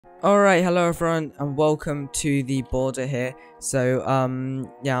Alright, hello everyone and welcome to the border here. So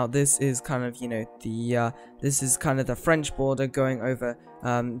yeah, this is kind of, this is kind of the French border going over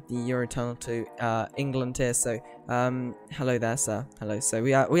the Eurotunnel to England here. So hello there, sir. Hello. So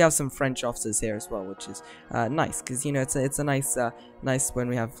we have some French officers here as well, which is nice because it's a nice when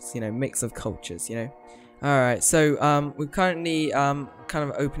we have mix of cultures. Alright, so we're currently kind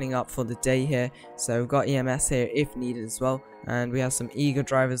of opening up for the day here. So we've got EMS here if needed as well. And we have some eager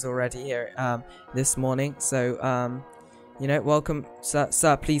drivers already here this morning. So, welcome.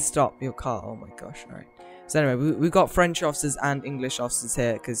 Sir, please stop your car. Oh my gosh, alright. So anyway, we've got French officers and English officers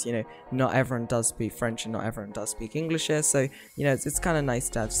here because, not everyone does speak French and not everyone does speak English here. So, it's kind of nice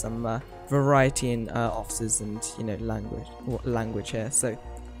to have some variety in officers and, language here. So,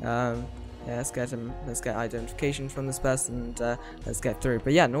 yeah, let's get identification from this person and let's get through.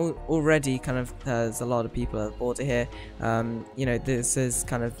 But yeah, already kind of there's a lot of people at the border here. This is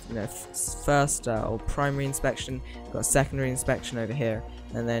kind of first or primary inspection. We've got secondary inspection over here,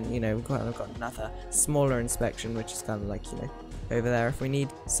 and then we've got another smaller inspection, which is kind of like over there if we need.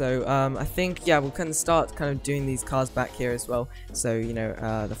 So I think yeah, we'll kind of start kind of doing these cars back here as well. So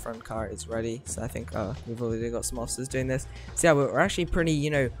the front car is ready. So I think we've already got some officers doing this. So yeah, we're actually pretty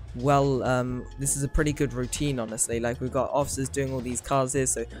this is a pretty good routine, honestly. Like, we've got officers doing all these cars here,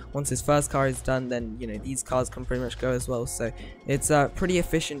 so once his first car is done, then these cars can pretty much go as well. So it's a pretty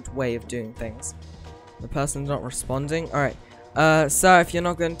efficient way of doing things. The person's not responding. All right. Sir, if you're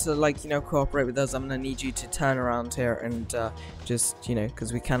not going to cooperate with us, I'm gonna need you to turn around here and just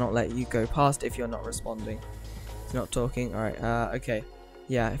because we cannot let you go past if you're not responding. He's not talking. All right. Okay.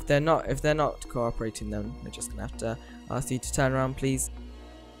 Yeah. If they're not cooperating, then we're just gonna have to ask you to turn around, please.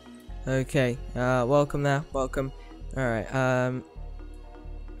 Okay. Welcome there. Welcome. All right.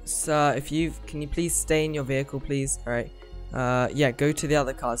 Sir, can you please stay in your vehicle, please? All right. Yeah. Go to the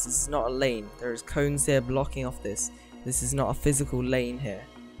other cars. This is not a lane. There's cones here blocking off this. This is not a physical lane here.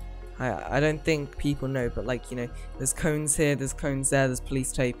 I don't think people know, but there's cones here, there's cones there, there's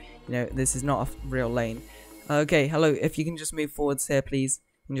police tape. This is not a real lane. Okay, hello. If you can just move forwards here, please.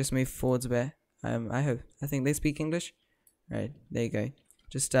 You can just move forwards a bit. I think they speak English. Right, there you go.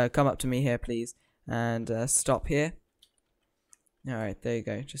 Just come up to me here, please, and stop here. All right, there you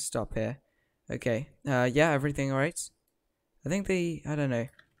go. Just stop here. Okay. Yeah, everything all right? I think I don't know.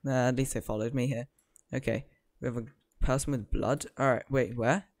 At least they followed me here. Okay. We have a person with blood. Alright, wait,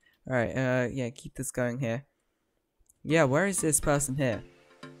 where? Alright, yeah, keep this going here. Yeah, where is this person here?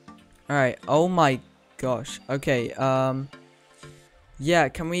 Alright, oh my gosh. Okay, yeah,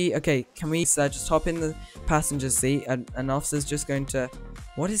 can we just hop in the passenger seat? An officer's just going to...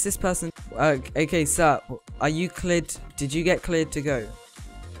 What is this person? Okay, sir, are you cleared? Did you get cleared to go?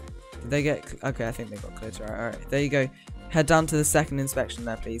 Did they get... Okay, I think they got cleared. Alright, there you go. Head down to the second inspection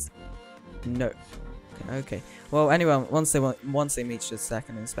there, please. No. Okay. Well, anyway, once they meet the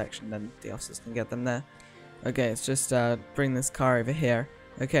second inspection, then the officers can get them there. Okay, let's just bring this car over here.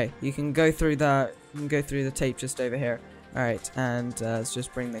 Okay, you can go through the tape just over here. All right, and let's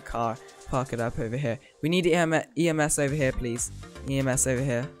just bring the car, park it up over here. We need EMS over here, please. EMS over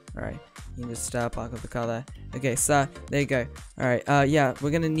here. All right, you can just park up the car there. Okay, sir, there you go. All right, yeah,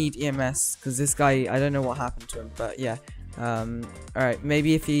 we're gonna need EMS because this guy, I don't know what happened to him, but yeah. Alright,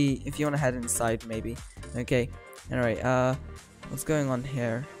 maybe if you want to head inside, maybe. Okay. Alright, what's going on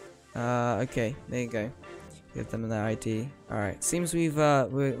here? Okay, there you go. Give them their ID. Alright, seems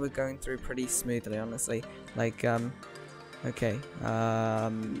we're going through pretty smoothly, honestly. Like, okay.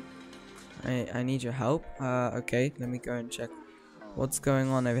 I need your help. Okay, let me go and check what's going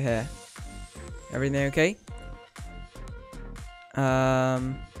on over here. Everything okay?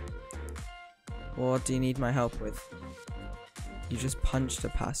 What do you need my help with? You just punched a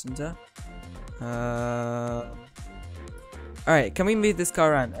passenger. Alright, can we move this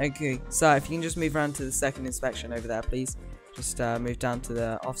car around? Okay, so if you can just move around to the second inspection over there, please. Just move down to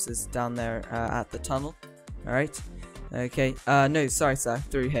the officers down there at the tunnel. Alright. Okay. No, sorry, sir.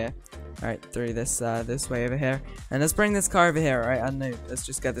 Through here. Alright, through this way over here. And let's bring this car over here, alright? I don't know. Let's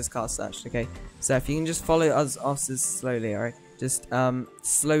just get this car searched, okay? So if you can just follow us officers slowly, alright? Just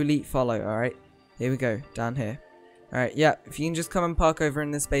slowly follow, alright? Here we go, down here. Alright, yeah, if you can just come and park over in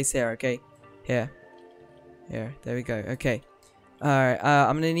this space here, okay? Here, there we go, okay. Alright,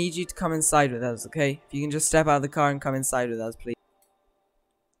 I'm gonna need you to come inside with us, okay? If you can just step out of the car and come inside with us, please.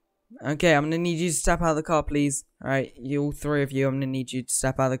 Okay, I'm gonna need you to step out of the car, please. Alright, all three of you, I'm gonna need you to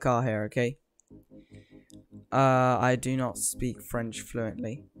step out of the car here, okay? I do not speak French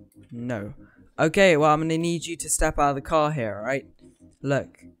fluently. No. Okay, well, I'm gonna need you to step out of the car here, alright?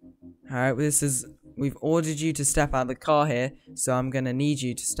 Look. Alright, this is we've ordered you to step out of the car here, so I'm gonna need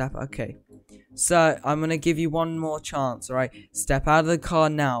you to step. Okay, sir, I'm gonna give you one more chance. All right, step out of the car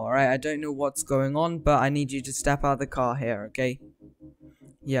now. All right, I don't know what's going on, but I need you to step out of the car here. Okay.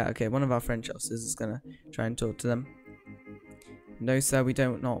 Yeah. Okay. One of our French officers is gonna try and talk to them. No, sir, we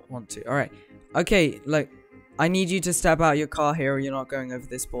don't not want to. All right. Okay. Look, I need you to step out of your car here, or you're not going over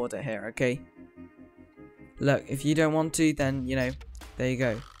this border here. Okay. Look, if you don't want to, then you know, there you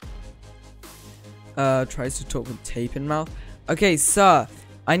go. Tries to talk with tape in mouth. Okay, sir,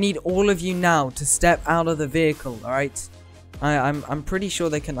 I need all of you now to step out of the vehicle. All right, I'm pretty sure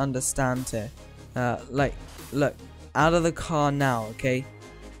they can understand here. Like, look, out of the car now. Okay,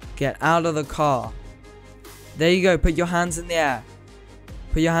 get out of the car. There you go. Put your hands in the air.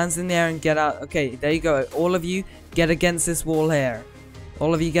 Put your hands in the air and get out. Okay, there you go. All of you get against this wall here.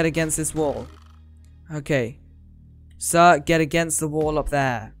 All of you get against this wall. Okay, sir, get against the wall up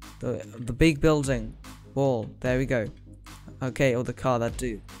there. The big building wall. There we go. Okay, or the car that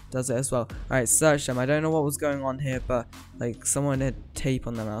does it as well. Alright, search them. I don't know what was going on here, but like someone had tape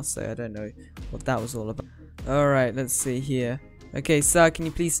on their mouth, so I don't know what that was all about. Alright, let's see here. Okay, sir, can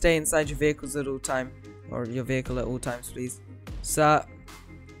you please stay inside your vehicles at all time? Or your vehicle at all times, please. Sir,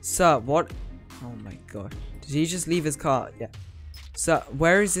 what? Oh my god. Did he just leave his car? Yeah. Sir,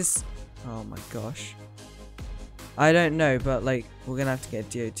 where is this? Oh my gosh. I don't know, but like we're gonna have to get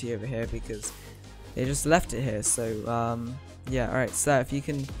DOT over here because they just left it here. So yeah, alright, sir, if you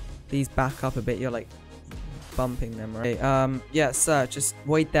can please back up a bit. You're like bumping them, right? Yeah, sir, just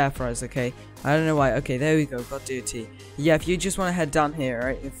wait there for us, okay? I don't know why. Okay, there we go, got DOT. Yeah, if you just want to head down here,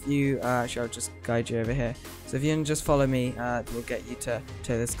 right? If you I'll just guide you over here. So if you can just follow me, we'll get you to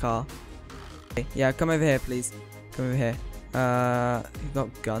this car. Okay, yeah, come over here, please. Come over here. You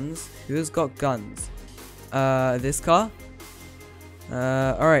got guns? Who has got guns? This car?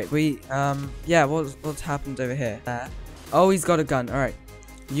 Alright, yeah, what's happened over here? Oh, he's got a gun, alright.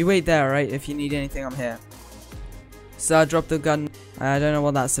 You wait there, alright? If you need anything, I'm here. Sir, drop the gun. I don't know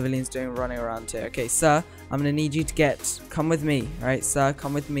what that civilian's doing running around here. Okay, sir, I'm gonna need you to come with me, alright, sir?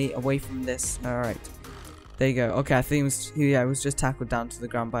 Come with me away from this. Alright. There you go. Okay, I think it was just tackled down to the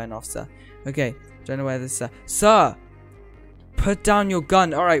ground by an officer. Okay, don't know where this, Sir! Put down your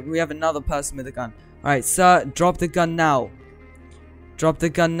gun. Alright, we have another person with a gun. Alright, sir, drop the gun now. Drop the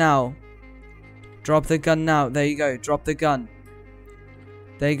gun now. Drop the gun now. There you go. Drop the gun.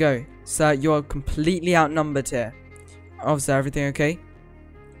 There you go. Sir, you're completely outnumbered here. Officer, everything okay?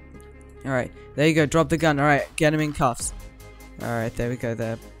 Alright, there you go. Drop the gun. Alright, get him in cuffs. Alright, there we go.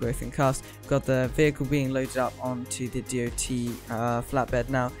 They're both in cuffs. Got the vehicle being loaded up onto the DOT flatbed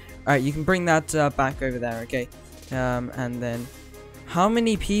now. Alright, you can bring that back over there, okay? And then... How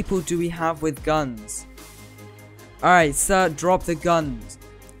many people do we have with guns? Alright, sir, drop the guns.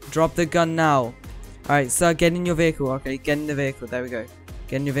 Drop the gun now. Alright, sir, get in your vehicle, okay? Get in the vehicle, there we go.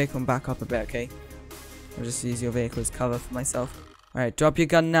 Get in your vehicle and back up a bit, okay? I'll just use your vehicle as cover for myself. Alright, drop your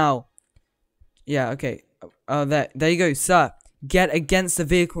gun now. Yeah, okay. Oh, there you go, sir. Get against the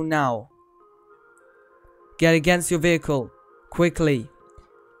vehicle now. Get against your vehicle. Quickly.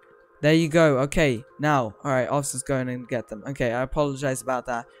 There you go. Okay, now. Alright, officers go in and get them. Okay, I apologize about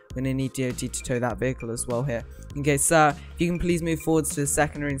that. We're going to need DOT to tow that vehicle as well here. Okay, sir, if you can please move forwards to the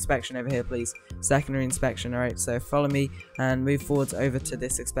secondary inspection over here, please. Secondary inspection, alright. So follow me and move forwards over to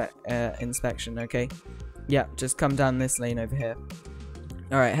this inspection, okay? Yeah, just come down this lane over here.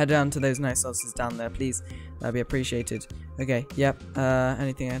 Alright, head down to those nice officers down there, please. That'd be appreciated. Okay, yep.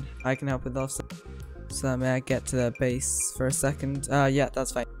 Anything I can help with, officer? So may I get to the base for a second? Yeah,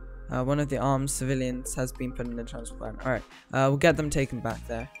 that's fine. One of the armed civilians has been put in the transport van. Alright, we'll get them taken back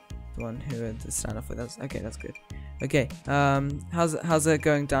there. The one who had to stand off with us. Okay, that's good. Okay, how's it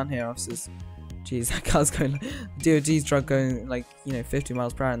going down here, officers? Jeez, that car's going, DOT's truck going like, you know, 50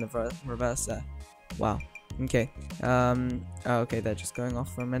 miles per hour in the reverse there. Wow. Okay. Okay, they're just going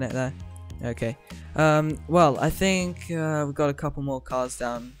off for a minute there. Okay. Well, I think we've got a couple more cars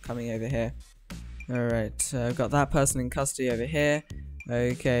down coming over here. Alright, I've got that person in custody over here.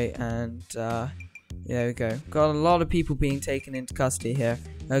 Okay, and there we go. Got a lot of people being taken into custody here.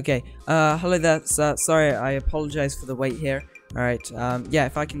 Okay, hello there, sir. Sorry, I apologize for the wait here. Alright, yeah,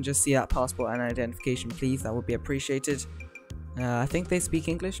 if I can just see that passport and identification, please, that would be appreciated. I think they speak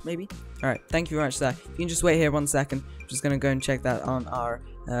English, maybe? Alright, thank you very much, sir. If you can just wait here 1 second, I'm just gonna go and check that on our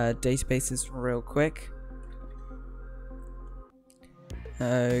databases real quick.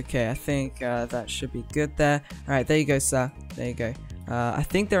 Okay, I think that should be good there. Alright, there you go, sir. There you go. I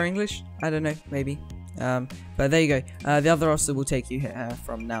think they're English. I don't know, maybe. But there you go. The other officer will take you here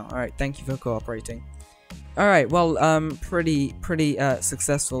from now. Alright, thank you for cooperating. Alright, well, pretty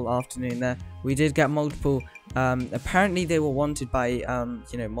successful afternoon there. We did get multiple, apparently they were wanted by,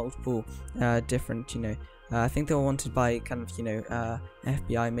 you know, multiple, different, you know, I think they were wanted by kind of, you know,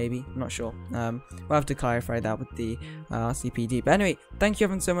 FBI maybe, I'm not sure. We'll have to clarify that with the RCPD. But anyway, thank you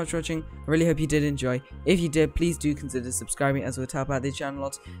everyone so much for watching. I really hope you did enjoy. If you did, please do consider subscribing, as it would help out the channel a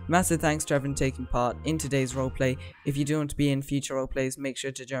lot. Massive thanks to everyone taking part in today's roleplay. If you do want to be in future roleplays, make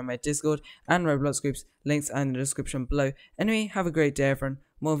sure to join my Discord and Roblox groups. Links are in the description below. Anyway, have a great day everyone.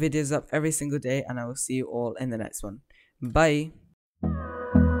 More videos up every single day, and I will see you all in the next one. Bye.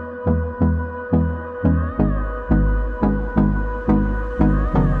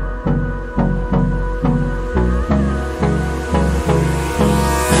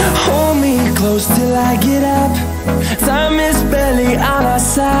 Close till I get up. Time is barely on our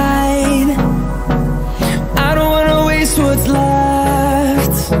side. I don't wanna waste what's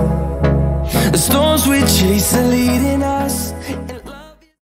left. The storms we chase are leading us.